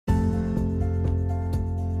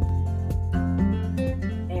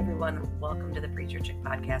everyone. Welcome to the Preacher Chick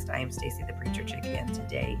podcast. I am Stacy the Preacher Chick, and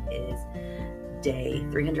today is day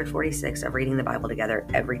 346 of reading the Bible together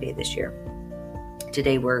every day this year.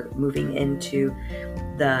 Today we're moving into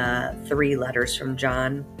the 3 letters from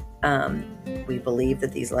John. We believe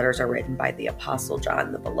that these letters are written by the Apostle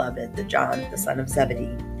John, the beloved, the John, the son of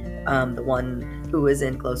Zebedee, the one who is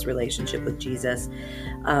in close relationship with Jesus,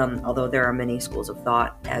 although there are many schools of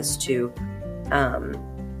thought as to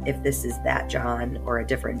if this is that John or a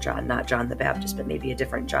different John, not John the Baptist, but maybe a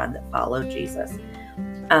different John that followed Jesus.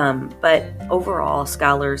 But overall,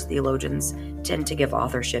 scholars, theologians tend to give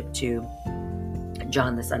authorship to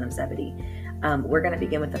John, the son of Zebedee. We're going to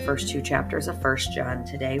begin with the first 2 chapters of 1 John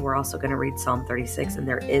today. We're also going to read Psalm 36, and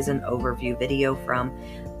there is an overview video from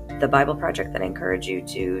the Bible Project that I encourage you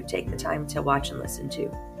to take the time to watch and listen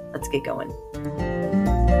to. Let's get going.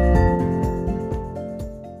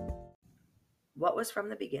 What was from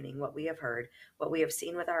the beginning, what we have heard, what we have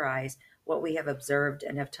seen with our eyes, what we have observed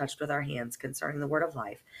and have touched with our hands concerning the word of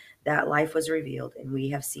life, that life was revealed, and we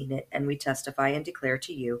have seen it, and we testify and declare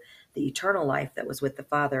to you the eternal life that was with the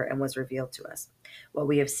Father and was revealed to us. What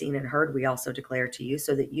we have seen and heard we also declare to you,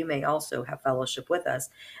 so that you may also have fellowship with us,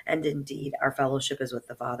 and indeed our fellowship is with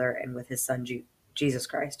the Father and with his Son Jesus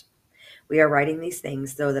Christ. We are writing these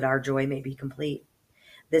things so that our joy may be complete.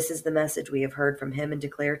 This is the message we have heard from him and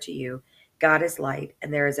declare to you. God is light,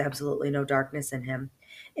 and there is absolutely no darkness in him.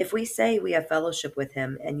 If we say we have fellowship with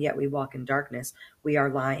him, and yet we walk in darkness, we are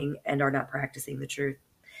lying and are not practicing the truth.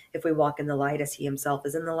 If we walk in the light as he himself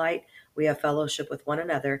is in the light, we have fellowship with one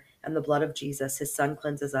another, and the blood of Jesus, his Son,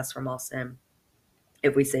 cleanses us from all sin.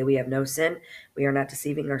 If we say we have no sin, we are not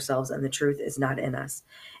deceiving ourselves, and the truth is not in us.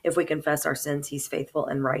 If we confess our sins, he's faithful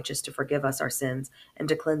and righteous to forgive us our sins and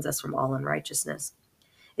to cleanse us from all unrighteousness.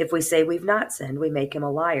 If we say we've not sinned, we make him a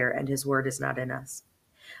liar, and his word is not in us.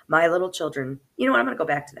 My little children, you know what? I'm going to go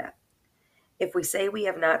back to that. If we say we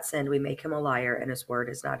have not sinned, we make him a liar, and his word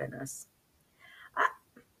is not in us.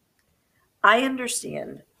 I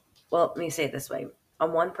understand. Well, let me say it this way.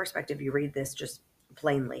 On one perspective, you read this just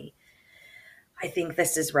plainly. I think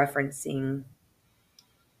this is referencing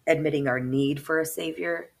admitting our need for a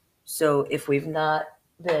Savior. So if we've not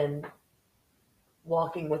been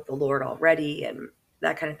walking with the Lord already and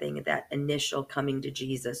that kind of thing, that initial coming to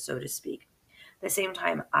Jesus, so to speak. At the same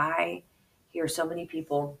time, I hear so many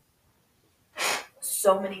people,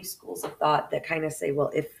 so many schools of thought that kind of say, well,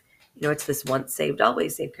 if, it's this once saved,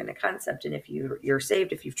 always saved kind of concept. And if you're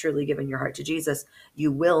saved, if you've truly given your heart to Jesus,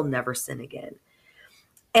 you will never sin again.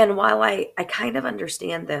 And while I kind of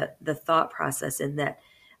understand the thought process in that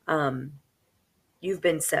you've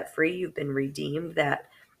been set free, you've been redeemed, that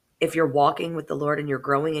if you're walking with the Lord and you're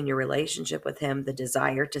growing in your relationship with him, the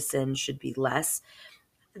desire to sin should be less.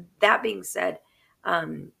 That being said,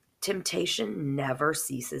 temptation never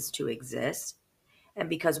ceases to exist. And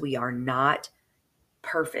because we are not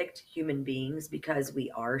perfect human beings, because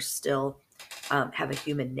we are still have a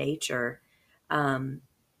human nature,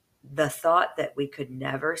 the thought that we could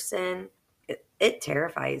never sin, it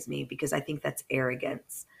terrifies me, because I think that's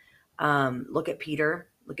arrogance. Look at Peter,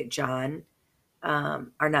 look at John.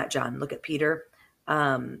 Look at Peter,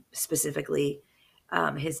 specifically,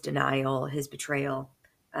 his denial, his betrayal.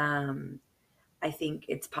 I think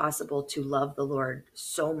it's possible to love the Lord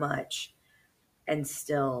so much and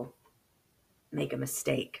still make a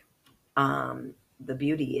mistake. The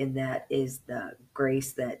beauty in that is the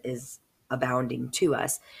grace that is abounding to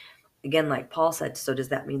us. Again, like Paul said, so does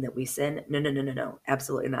that mean that we sin? No,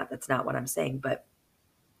 absolutely not. That's not what I'm saying.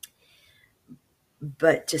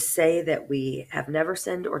 But to say that we have never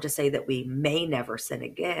sinned, or to say that we may never sin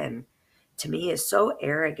again, to me is so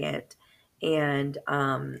arrogant and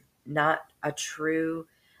not a true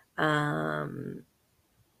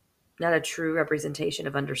representation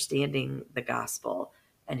of understanding the gospel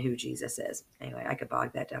and who Jesus is. Anyway, I could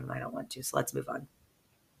bog that down, and I don't want to. So let's move on.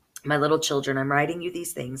 My little children, I'm writing you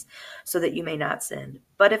these things so that you may not sin.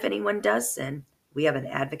 But if anyone does sin, we have an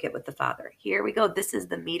advocate with the Father. Here we go. This is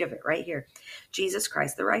the meat of it right here. Jesus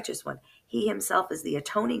Christ, the righteous one. He himself is the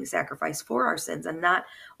atoning sacrifice for our sins, and not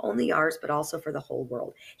only ours, but also for the whole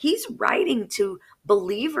world. He's writing to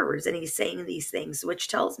believers, and he's saying these things, which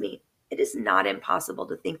tells me it is not impossible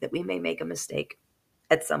to think that we may make a mistake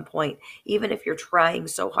at some point, even if you're trying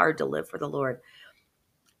so hard to live for the Lord.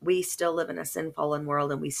 We still live in a sin-fallen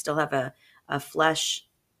world, and we still have a flesh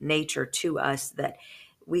nature to us that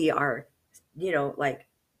we are, like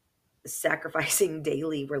sacrificing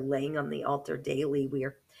daily. We're laying on the altar daily. We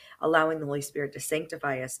are allowing the Holy Spirit to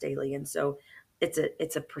sanctify us daily. And so it's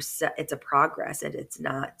a progress, and it's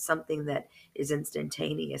not something that is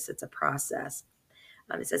instantaneous. It's a process.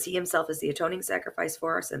 It says he himself is the atoning sacrifice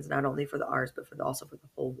for our sins, not only for ours, but also for the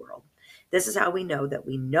whole world. This is how we know that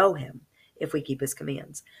we know him, if we keep his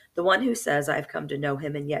commands. The one who says, I've come to know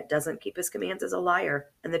him, and yet doesn't keep his commands is a liar,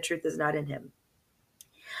 and the truth is not in him.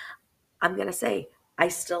 I'm going to say, I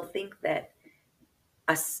still think that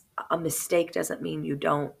a mistake doesn't mean you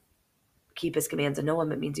don't keep his commands and know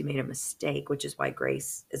him. It means you made a mistake, which is why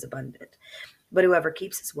grace is abundant. But whoever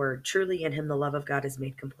keeps his word, truly in him the love of God is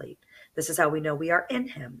made complete. This is how we know we are in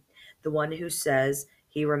him. The one who says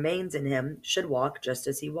he remains in him should walk just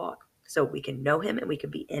as he walked. So we can know him and we can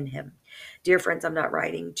be in him. Dear friends, I'm not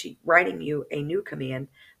writing you a new command,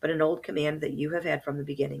 but an old command that you have had from the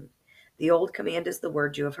beginning. The old command is the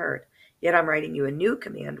word you have heard. Yet I'm writing you a new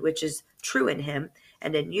command, which is true in him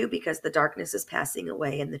and in you, because the darkness is passing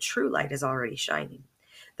away and the true light is already shining.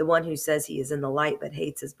 The one who says he is in the light but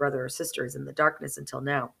hates his brother or sister is in the darkness until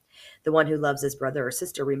now. The one who loves his brother or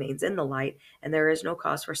sister remains in the light, and there is no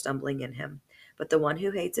cause for stumbling in him. But the one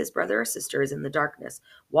who hates his brother or sister is in the darkness,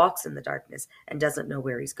 walks in the darkness, and doesn't know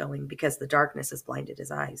where he's going, because the darkness has blinded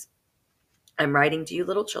his eyes. I'm writing to you,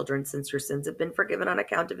 little children, since your sins have been forgiven on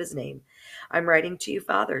account of his name. I'm writing to you,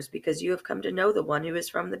 fathers, because you have come to know the one who is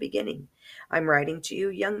from the beginning. I'm writing to you,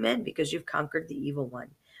 young men, because you've conquered the evil one.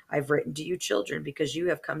 I've written to you, children, because you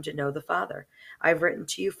have come to know the Father. I've written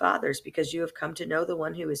to you, fathers, because you have come to know the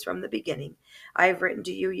one who is from the beginning. I have written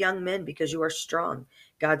to you, young men, because you are strong.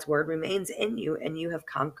 God's word remains in you, and you have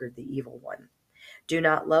conquered the evil one. Do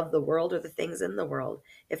not love the world or the things in the world.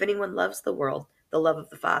 If anyone loves the world, the love of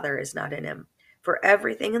the Father is not in him. For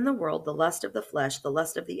everything in the world, the lust of the flesh, the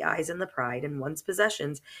lust of the eyes, and the pride in one's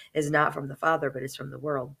possessions is not from the Father, but is from the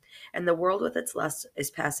world. And the world with its lust is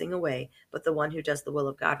passing away, but the one who does the will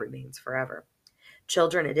of God remains forever.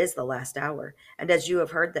 Children, it is the last hour. And as you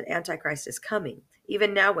have heard that Antichrist is coming,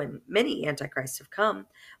 even now when many Antichrists have come,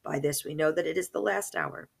 by this we know that it is the last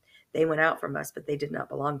hour. They went out from us, but they did not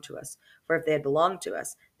belong to us. For if they had belonged to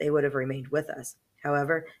us, they would have remained with us.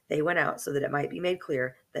 However, they went out so that it might be made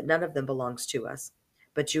clear that none of them belongs to us.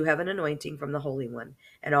 But you have an anointing from the Holy One,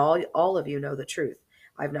 and all of you know the truth.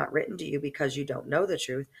 I've not written to you because you don't know the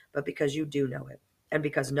truth, but because you do know it, and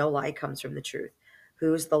because no lie comes from the truth.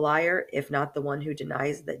 Who's the liar, if not the one who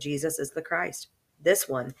denies that Jesus is the Christ? This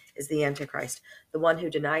one is the Antichrist, the one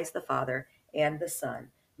who denies the Father and the Son.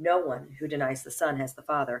 No one who denies the Son has the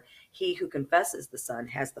Father. He who confesses the Son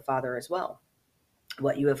has the Father as well.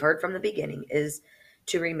 What you have heard from the beginning is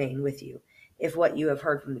to remain with you. If what you have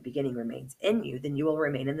heard from the beginning remains in you, then you will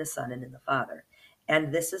remain in the Son and in the Father.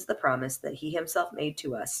 And this is the promise that he himself made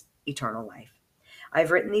to us, eternal life.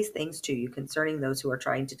 I've written these things to you concerning those who are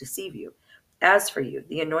trying to deceive you. As for you,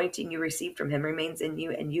 the anointing you received from him remains in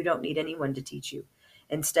you, and you don't need anyone to teach you.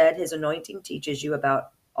 Instead, his anointing teaches you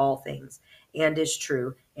about all things, and is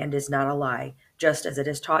true, and is not a lie, just as it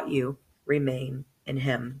has taught you. Remain in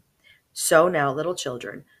him. So now, little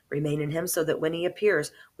children, remain in him, so that when he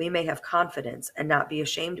appears, we may have confidence and not be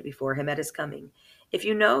ashamed before him at his coming. If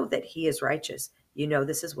you know that he is righteous, you know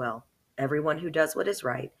this as well. Everyone who does what is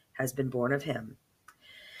right has been born of him.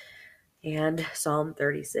 And Psalm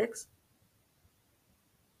 36.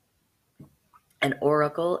 An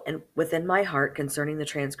oracle and within my heart concerning the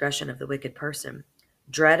transgression of the wicked person.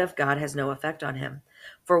 Dread of God has no effect on him,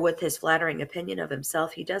 for with his flattering opinion of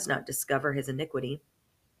himself he does not discover his iniquity.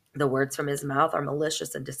 The words from his mouth are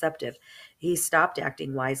malicious and deceptive. He stopped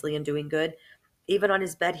acting wisely and doing good. Even on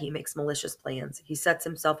his bed he makes malicious plans. He sets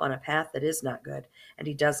himself on a path that is not good, and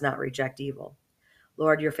he does not reject evil.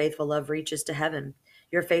 Lord, your faithful love reaches to heaven,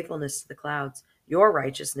 your faithfulness to the clouds. Your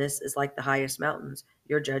righteousness is like the highest mountains,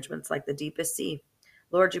 your judgments like the deepest sea.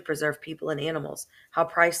 Lord, you preserve people and animals. How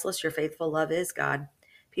priceless your faithful love is, God.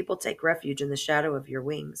 People take refuge in the shadow of your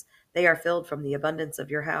wings. They are filled from the abundance of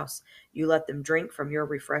your house. You let them drink from your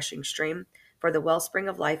refreshing stream, for the wellspring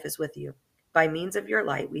of life is with you. By means of your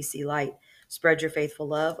light we see light. Spread your faithful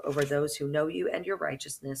love over those who know you, and your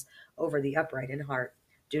righteousness over the upright in heart.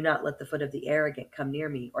 Do not let the foot of the arrogant come near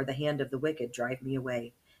me, or the hand of the wicked drive me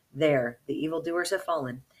away. There, the evildoers have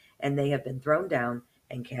fallen, and they have been thrown down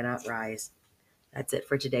and cannot rise. That's it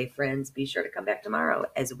for today, friends. Be sure to come back tomorrow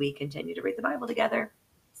as we continue to read the Bible together.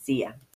 See ya.